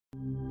The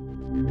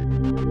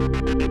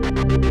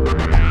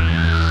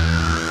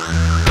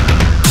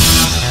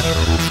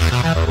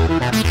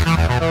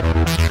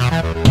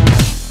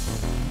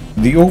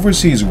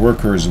Overseas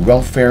Workers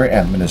Welfare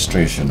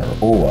Administration, or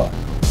Owwa,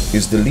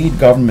 is the lead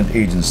government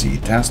agency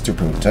tasked to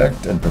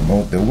protect and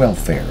promote the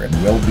welfare and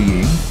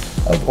well-being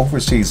of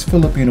overseas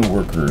Filipino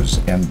workers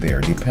and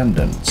their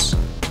dependents.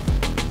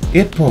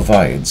 It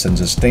provides and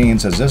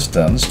sustains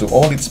assistance to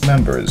all its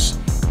members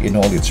in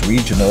all its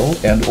regional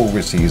and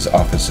overseas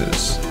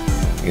offices.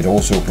 It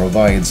also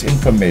provides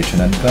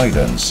information and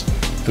guidance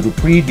through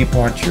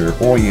pre-departure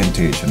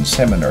orientation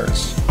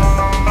seminars.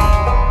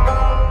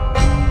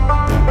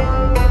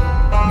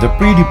 The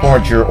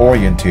pre-departure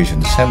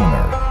orientation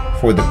seminar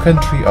for the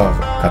country of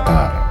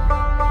Qatar.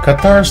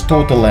 Qatar's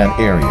total land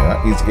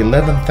area is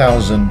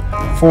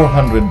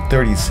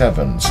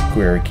 11,437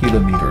 square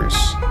kilometers.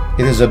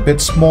 It is a bit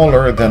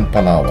smaller than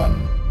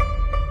Palawan.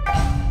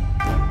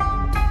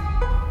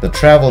 The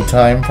travel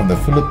time from the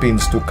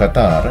Philippines to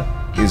Qatar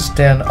is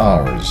 10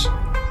 hours.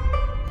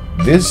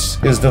 This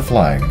is the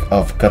flag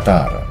of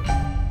Qatar.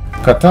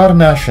 Qatar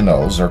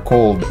nationals are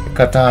called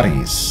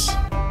Qataris.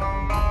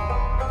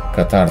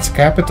 Qatar's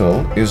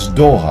capital is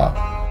Doha.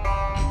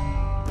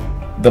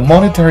 The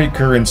monetary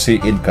currency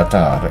in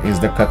Qatar is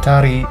the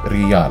Qatari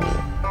Riyal.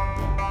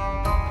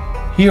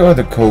 Here are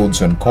the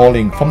codes on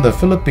calling from the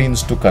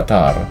Philippines to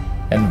Qatar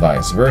and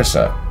vice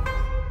versa.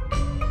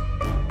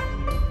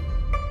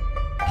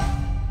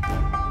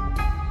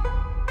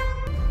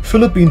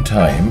 Philippine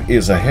time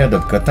is ahead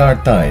of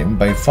Qatar time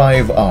by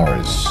 5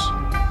 hours.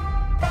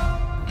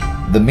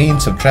 The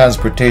means of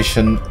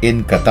transportation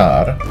in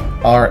Qatar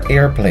are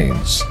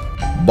airplanes,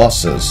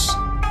 buses,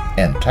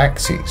 and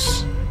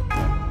taxis.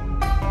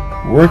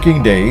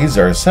 Working days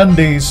are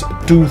Sundays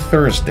to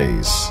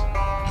Thursdays.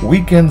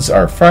 Weekends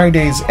are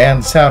Fridays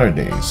and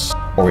Saturdays,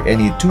 or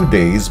any 2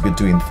 days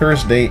between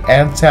Thursday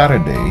and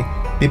Saturday,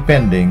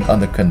 depending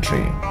on the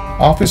country.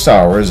 Office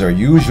hours are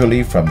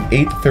usually from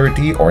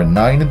 8:30 or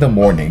 9 in the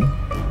morning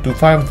to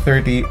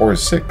 5:30 or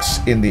 6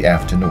 in the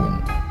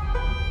afternoon.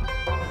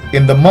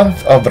 In the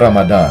month of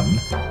Ramadan,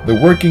 the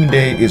working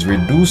day is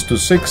reduced to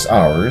 6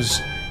 hours,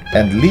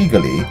 and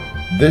legally,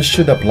 this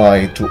should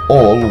apply to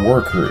all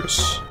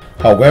workers.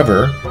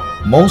 However,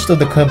 most of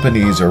the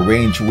companies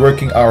arrange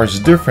working hours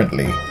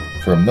differently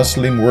for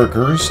Muslim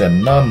workers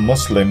and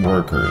non-Muslim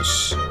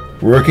workers.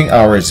 Working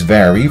hours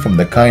vary from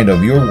the kind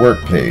of your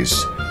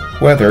workplace,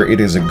 whether it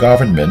is a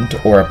government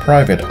or a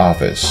private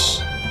office.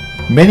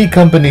 Many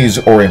companies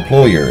or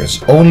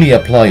employers only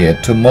apply it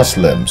to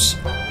Muslims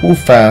who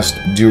fast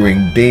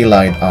during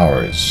daylight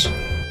hours.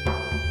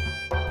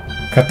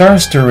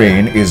 Qatar's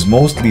terrain is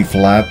mostly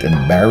flat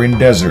and barren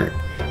desert,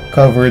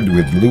 covered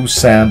with loose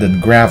sand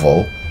and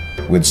gravel,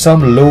 with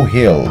some low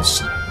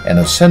hills and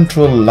a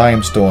central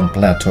limestone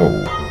plateau.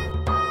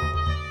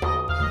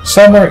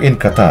 Summer in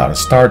Qatar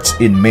starts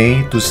in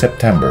May to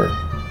September.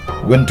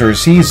 Winter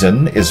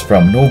season is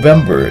from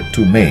November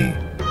to May.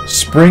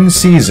 Spring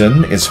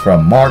season is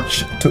from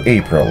March to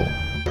April.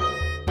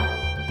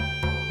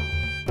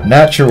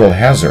 Natural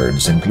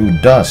hazards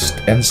include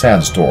dust and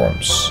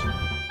sandstorms.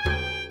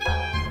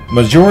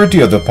 Majority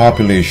of the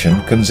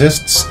population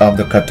consists of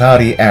the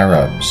Qatari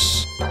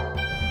Arabs.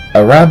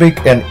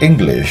 Arabic and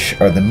English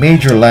are the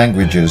major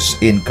languages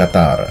in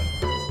Qatar.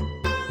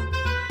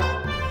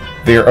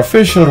 Their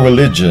official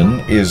religion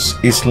is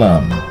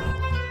Islam.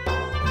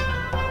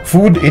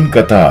 Food in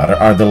Qatar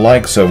are the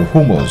likes of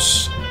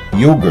hummus,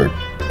 yogurt,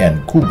 and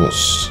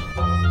kubus.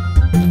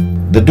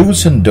 The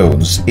do's and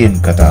don'ts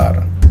in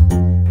Qatar.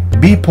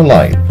 Be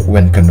polite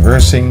when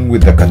conversing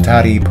with the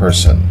Qatari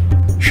person.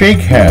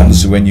 Shake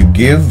hands when you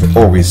give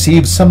or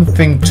receive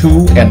something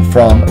to and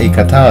from a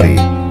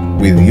Qatari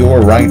with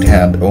your right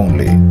hand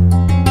only.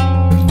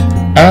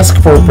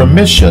 Ask for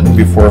permission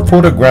before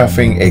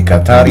photographing a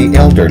Qatari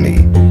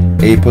elderly,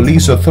 a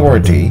police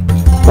authority,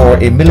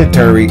 or a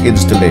military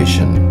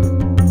installation.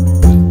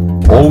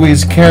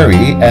 Always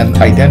carry an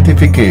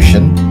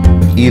identification,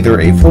 either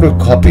a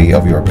photocopy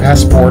of your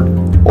passport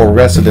or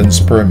residence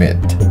permit.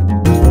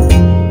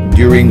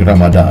 During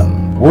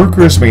Ramadan,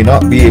 workers may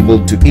not be able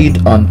to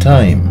eat on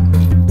time.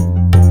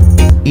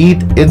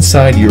 Eat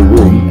inside your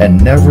room and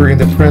never in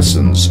the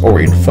presence or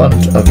in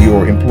front of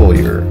your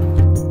employer.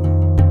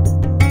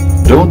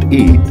 Don't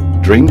eat,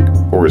 drink,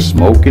 or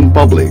smoke in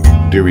public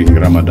during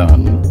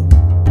Ramadan.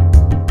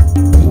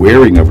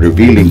 Wearing of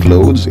revealing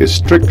clothes is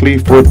strictly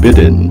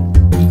forbidden.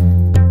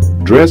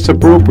 Dress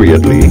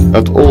appropriately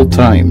at all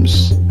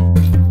times.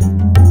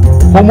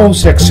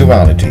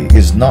 Homosexuality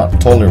is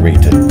not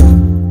tolerated.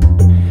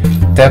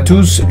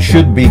 Tattoos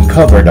should be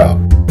covered up.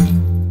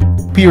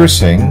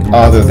 Piercing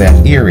other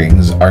than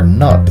earrings are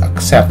not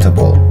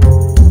acceptable.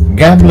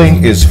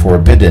 Gambling is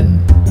forbidden.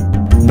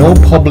 No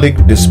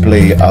public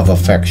display of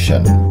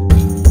affection.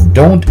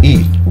 Don't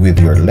eat with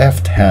your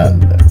left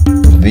hand.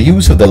 The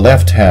use of the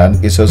left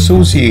hand is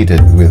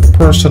associated with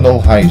personal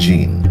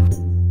hygiene.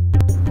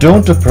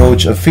 Don't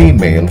approach a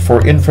female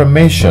for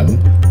information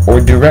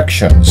or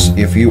directions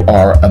if you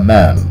are a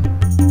man.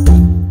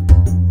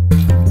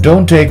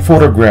 Don't take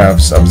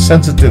photographs of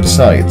sensitive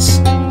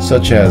sites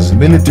such as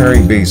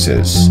military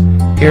bases,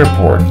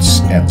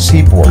 airports, and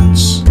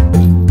seaports.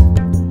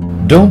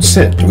 Don't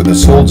sit with the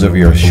soles of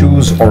your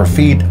shoes or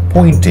feet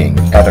pointing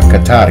at a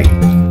Qatari.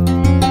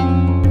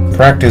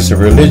 Practice of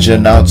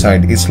religion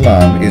outside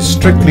Islam is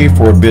strictly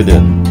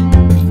forbidden.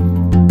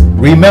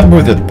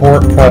 Remember that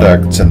pork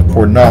products and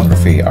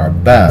pornography are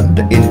banned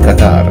in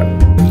Qatar.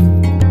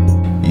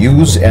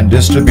 Use and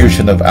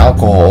distribution of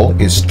alcohol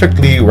is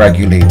strictly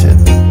regulated.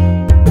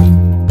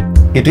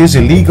 It is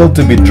illegal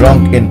to be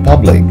drunk in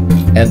public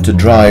and to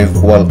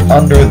drive while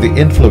under the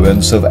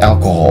influence of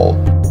alcohol.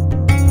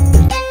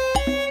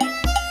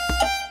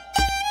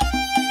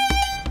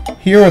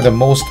 Here are the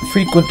most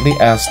frequently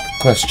asked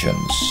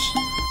questions.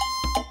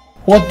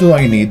 What do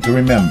I need to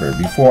remember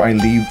before I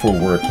leave for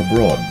work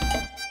abroad?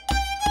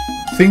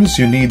 Things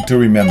you need to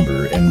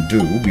remember and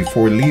do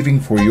before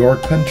leaving for your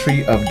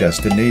country of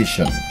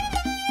destination.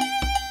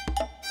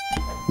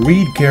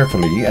 Read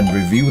carefully and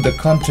review the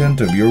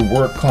content of your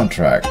work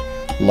contract,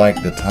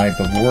 like the type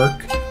of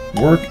work,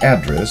 work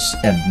address,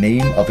 and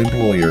name of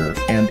employer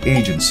and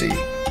agency.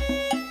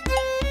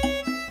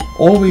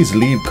 Always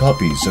leave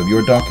copies of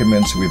your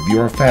documents with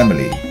your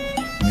family.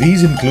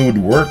 These include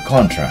work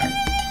contract,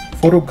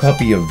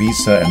 photocopy of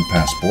visa and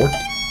passport,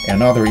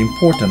 and other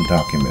important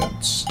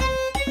documents.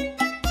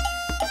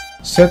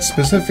 Set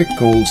specific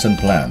goals and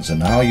plans on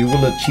how you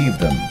will achieve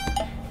them.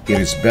 It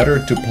is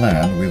better to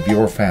plan with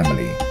your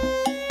family.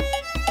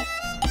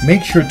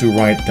 Make sure to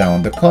write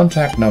down the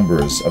contact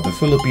numbers of the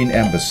Philippine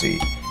Embassy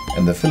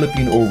and the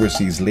Philippine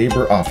Overseas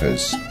Labor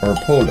Office, or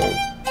POLO.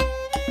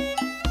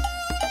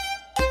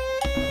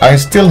 I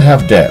still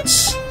have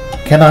debts.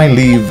 Can I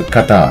leave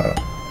Qatar?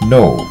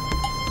 No.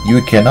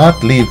 You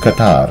cannot leave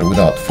Qatar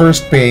without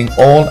first paying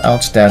all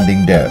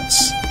outstanding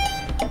debts.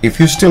 If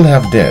you still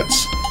have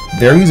debts,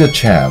 there is a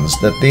chance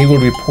that they will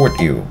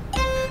report you.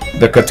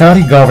 The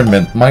Qatari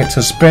government might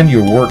suspend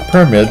your work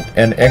permit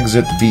and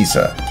exit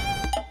visa.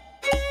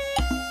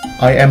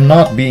 I am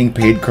not being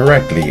paid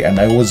correctly and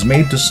I was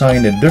made to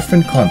sign a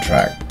different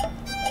contract.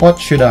 What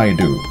should I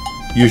do?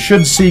 You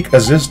should seek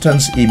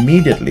assistance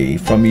immediately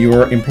from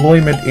your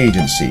employment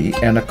agency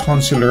and a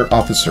consular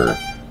officer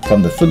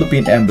from the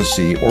Philippine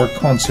Embassy or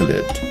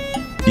consulate.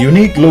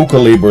 Unique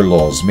local labor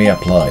laws may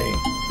apply.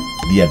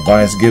 The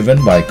advice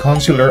given by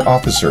consular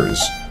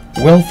officers,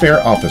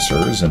 welfare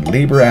officers, and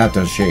labor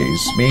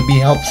attachés may be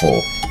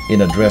helpful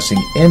in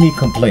addressing any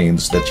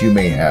complaints that you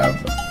may have.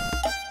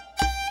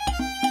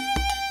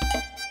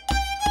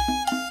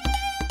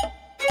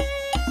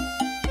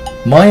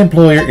 My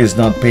employer is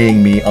not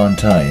paying me on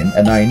time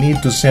and I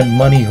need to send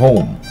money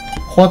home.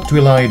 What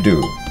will I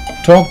do?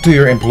 Talk to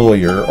your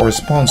employer or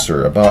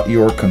sponsor about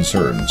your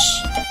concerns.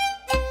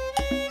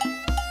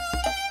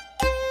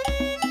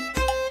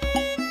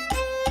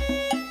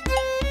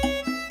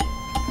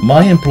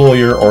 My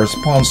employer or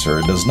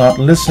sponsor does not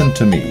listen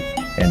to me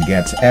and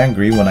gets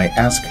angry when I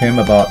ask him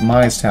about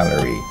my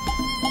salary.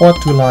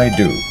 What will I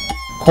do?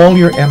 Call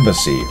your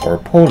embassy or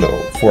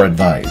POLO for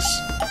advice.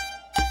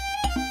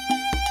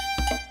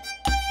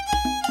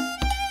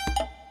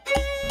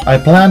 I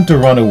plan to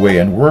run away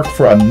and work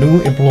for a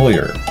new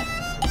employer.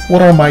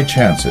 What are my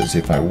chances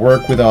if I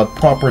work without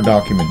proper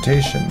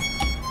documentation,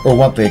 or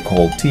what they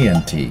call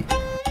TNT?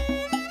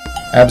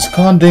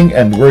 Absconding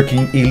and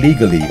working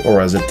illegally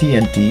or as a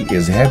TNT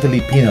is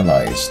heavily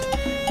penalized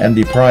and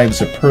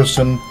deprives a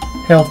person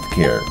health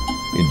care,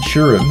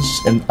 insurance,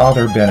 and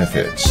other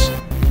benefits.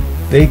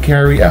 They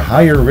carry a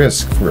higher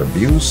risk for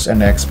abuse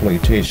and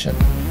exploitation.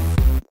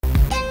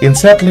 In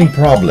settling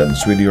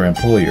problems with your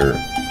employer,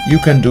 you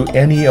can do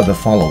any of the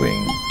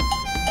following.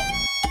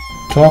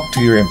 Talk to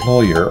your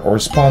employer or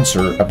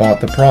sponsor about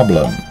the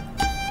problem.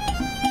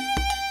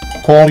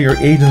 Call your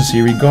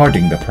agency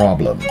regarding the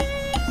problem.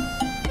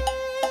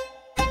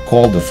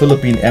 Call the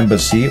Philippine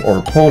Embassy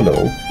or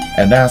POLO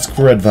and ask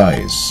for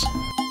advice.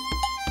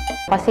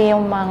 Kasi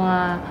yung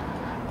mga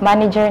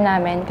manager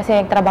namin, kasi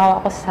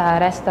nagtrabaho ako sa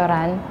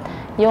restaurant,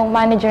 yung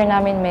manager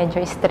namin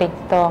medyo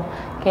stricto.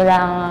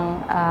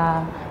 Kailangang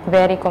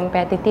very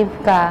competitive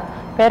ka.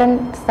 Pero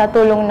sa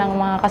tulong ng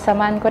mga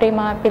kasamaan ko rin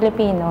mga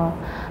Pilipino,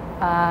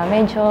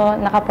 medyo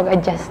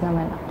nakapag-adjust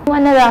naman ako.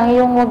 Ano lang,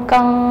 yung huwag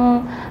kang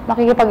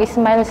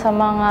makikipag-smile sa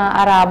mga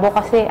Arabo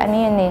kasi ano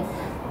yun eh,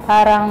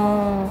 parang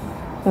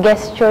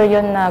gesture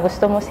yun na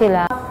gusto mo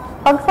sila.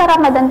 Pag sa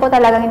Ramadan po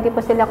talagang hindi po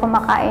sila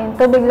kumakain.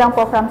 Tubig lang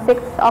po from 6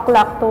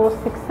 o'clock to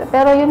 6.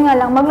 Pero yun nga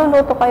lang,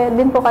 magluluto kayo,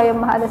 din po kayo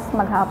mahalas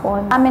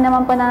maghapon. Amin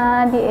naman po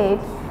na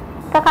DH,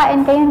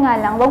 kakain kayo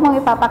nga lang, huwag mong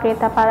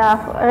ipapakita para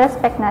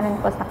respect na rin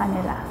po sa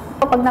kanila.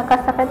 Pag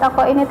nagkasakit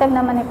ako, anytime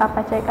naman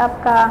ipapacheck up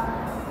ka.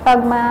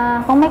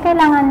 Kung may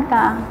kailangan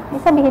ka,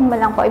 isabihin mo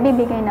lang po,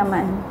 ibibigay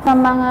naman. Sa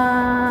mga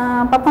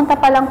papunta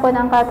pa lang po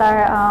ng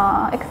Qatar,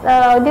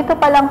 dito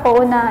pa lang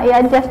po una,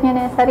 i-adjust nyo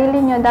na yung sarili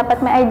nyo.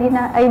 Dapat may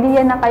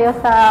idea na kayo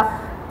sa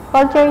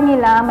culture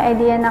nila, may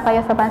idea na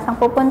kayo sa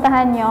bansang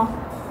pupuntahan nyo.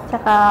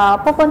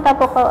 Tsaka pupunta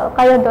po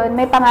kayo doon,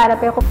 may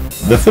pangarap kayo.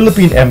 The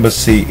Philippine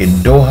Embassy in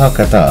Doha,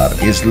 Qatar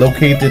is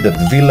located at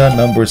Villa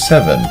number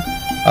 7,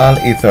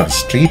 Al-Ithar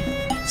Street,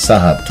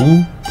 Saha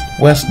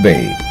 2, West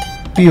Bay,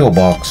 P.O.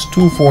 Box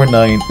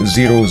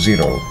 24900,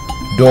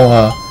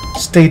 Doha,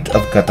 State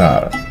of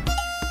Qatar.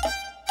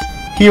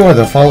 Here are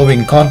the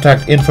following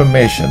contact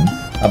information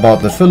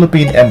about the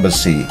Philippine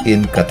Embassy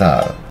in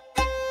Qatar.